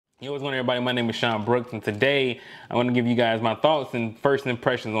Yo, what's going on, everybody? My name is Sean Brooks, and today I want to give you guys my thoughts and first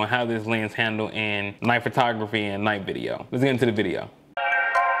impressions on how this lens handles in night photography and night video. Let's get into the video.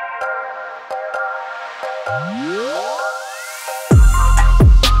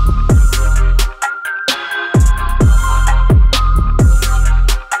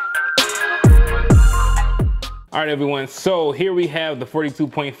 All right, everyone, so here we have the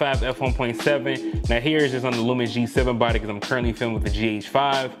 42.5 f1.7. Now here is just on the Lumix G7 body because I'm currently filming with the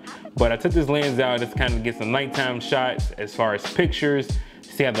GH5, but I took this lens out just to kind of get some nighttime shots as far as pictures,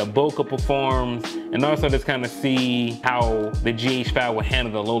 see how the bokeh performs, and also just kind of see how the GH5 will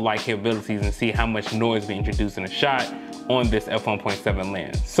handle the low light capabilities and see how much noise we introduce in a shot on this f1.7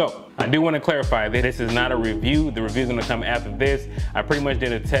 lens. So I do want to clarify that this is not a review. The review is going to come after this. I pretty much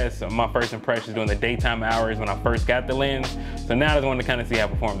did a test of my first impressions during the daytime hours when I first got the lens. So now I just want to kind of see how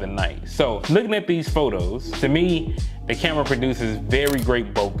it performs at night. So looking at these photos, to me, the camera produces very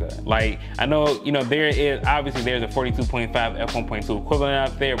great bokeh. Like, I know, you know, there's a 42.5 f1.2 equivalent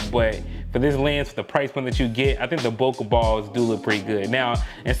out there, but for this lens, for the price point that you get, I think the bokeh balls do look pretty good. Now,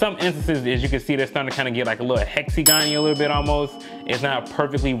 in some instances, as you can see, they're starting to kind of get like a little hexagon-y a little bit almost. It's not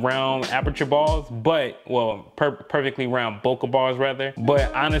perfectly round aperture balls, but, well, perfectly round bokeh balls rather.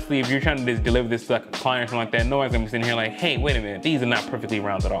 But honestly, if you're trying to just deliver this to like a client or something like that, no one's gonna be sitting here like, hey, wait a minute, these are not perfectly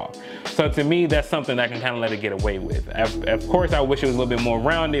round at all. So to me, that's something that I can kind of let it get away with. Of course, I wish it was a little bit more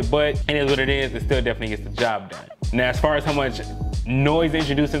rounded, but it is what it is. It still definitely gets the job done. Now, as far as how much noise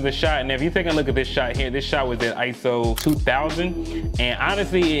introduced to the shot, and if you take a look at this shot here, this shot was at ISO 2000, and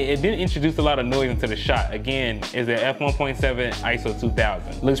honestly, it didn't introduce a lot of noise into the shot. Again, it's at f1.7 ISO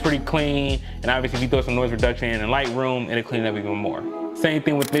 2000. Looks pretty clean, and obviously if you throw some noise reduction in Lightroom, it'll clean it up even more. Same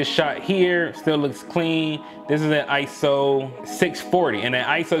thing with this shot here, still looks clean. This is at ISO 640, and at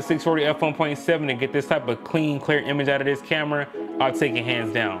ISO 640 f1.7 to get this type of clean, clear image out of this camera, I'll take it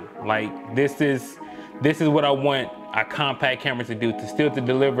hands down. Like, this is what I want a compact camera to do, to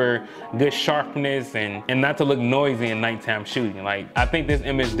deliver good sharpness and not to look noisy in nighttime shooting. Like, I think this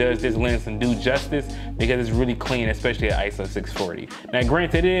image does this lens some do justice because it's really clean, especially at ISO 640. Now,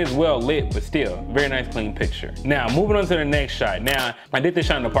 granted, it is well lit, but still, very nice clean picture. Now, moving on to the next shot. Now, I did this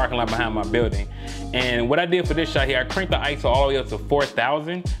shot in the parking lot behind my building, and what I did for this shot here, I cranked the ISO all the way up to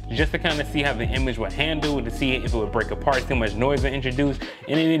 4000 just to kind of see how the image would handle, to see if it would break apart, see how much noise it introduced,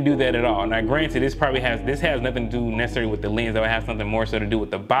 and it didn't do that at all. Now, granted, this has nothing to do necessarily with the lens, that would have something more so to do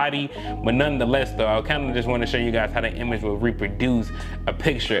with the body, but nonetheless though, I kind of just want to show you guys how the image will reproduce a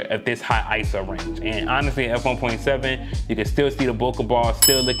picture at this high ISO range. And honestly, at f1.7, you can still see the bokeh ball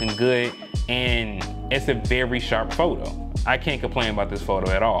still looking good, and it's a very sharp photo. I can't complain about this photo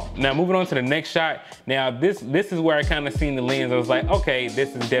at all. Now, moving on to the next shot. Now, this is where I kind of seen the lens. I was like, okay,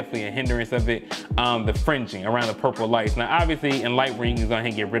 this is definitely a hindrance of it. The fringing around the purple lights. Now, obviously, in Lightroom, you can go ahead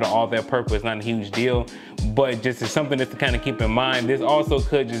and get rid of all that purple. It's not a huge deal, but just as something just to kind of keep in mind. This also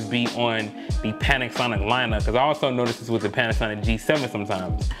could just be on the Panasonic lineup, because I also notice this with the Panasonic G7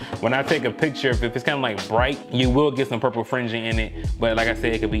 sometimes. When I take a picture, if it's kind of like bright, you will get some purple fringing in it, but like I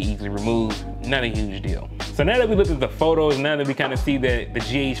said, it could be easily removed. Not a huge deal. So now that we looked at the photos, now that we kind of see that the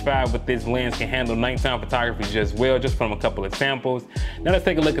GH5 with this lens can handle nighttime photography just well, just from a couple of samples, now let's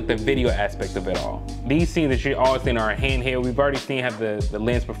take a look at the video aspect of it all. These scenes that you're all seeing are handheld. We've already seen how the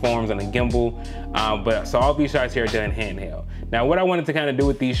lens performs on a gimbal, so all these shots here are done handheld. Now, what I wanted to kind of do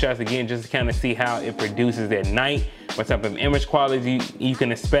with these shots, again, just to kind of see how it produces at night, what type of image quality you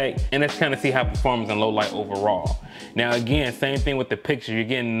can expect, and let's kind of see how it performs in low light overall. Now, again, same thing with the picture. You're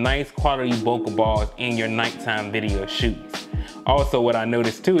getting nice quality bokeh balls in your nighttime video shoots. Also, what I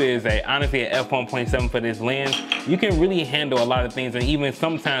noticed too is that honestly at f1.7 for this lens, you can really handle a lot of things and even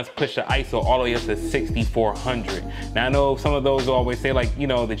sometimes push the ISO all the way up to 6400. Now, I know some of those will always say, like, you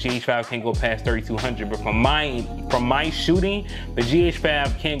know, the GH5 can't go past 3200, but from my shooting, the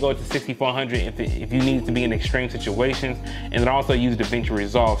GH5 can go to 6400 if you need to be in extreme situations, and it also uses DaVinci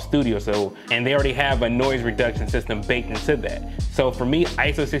Resolve Studio, and they already have a noise reduction system baked into that. So for me,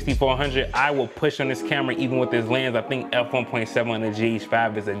 ISO 6400, I will push on this camera even with this lens. I think f1.7 on the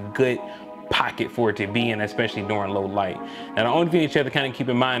GH5 is a good pocket for it to be in, especially during low light. Now, the only thing that you have to kind of keep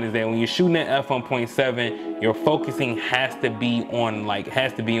in mind is that when you're shooting at f1.7, your focusing has to be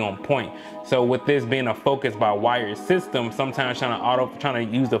on point. So with this being a focus by wire system, sometimes trying to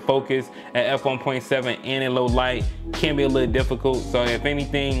use the focus at f1.7 and in low light can be a little difficult. So if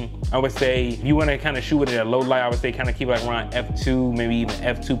anything, I would say if you want to kind of shoot it at low light, I would say kind of keep it like around f2, maybe even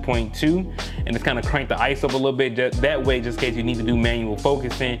f2.2, and just kind of crank the ISO up a little bit. That way, just in case you need to do manual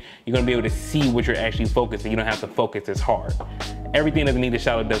focusing, you're gonna be able to see what you're actually focusing. You don't have to focus as hard. Everything doesn't need a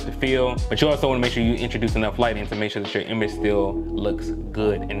shallow depth of field, but you also want to make sure you introduce enough lighting to make sure that your image still looks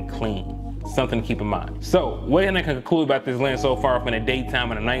good and clean. Something to keep in mind. So, what can I conclude about this lens so far from the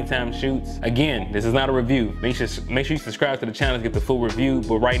daytime and the nighttime shoots? Again, this is not a review. Make sure you subscribe to the channel to get the full review,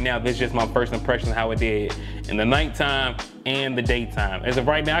 but right now, this is just my first impression of how it did in the nighttime and the daytime. As of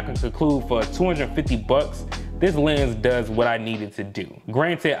right now, I can conclude for 250 bucks, this lens does what I needed to do.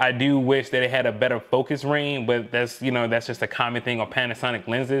 Granted, I do wish that it had a better focus range, but that's just a common thing on Panasonic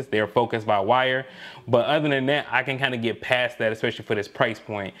lenses. They're focused by wire. But other than that, I can kind of get past that, especially for this price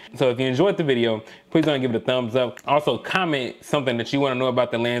point. So if you enjoyed the video, please don't give it a thumbs up. Also, comment something that you want to know about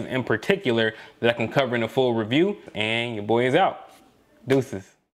the lens in particular that I can cover in a full review. And your boy is out. Deuces.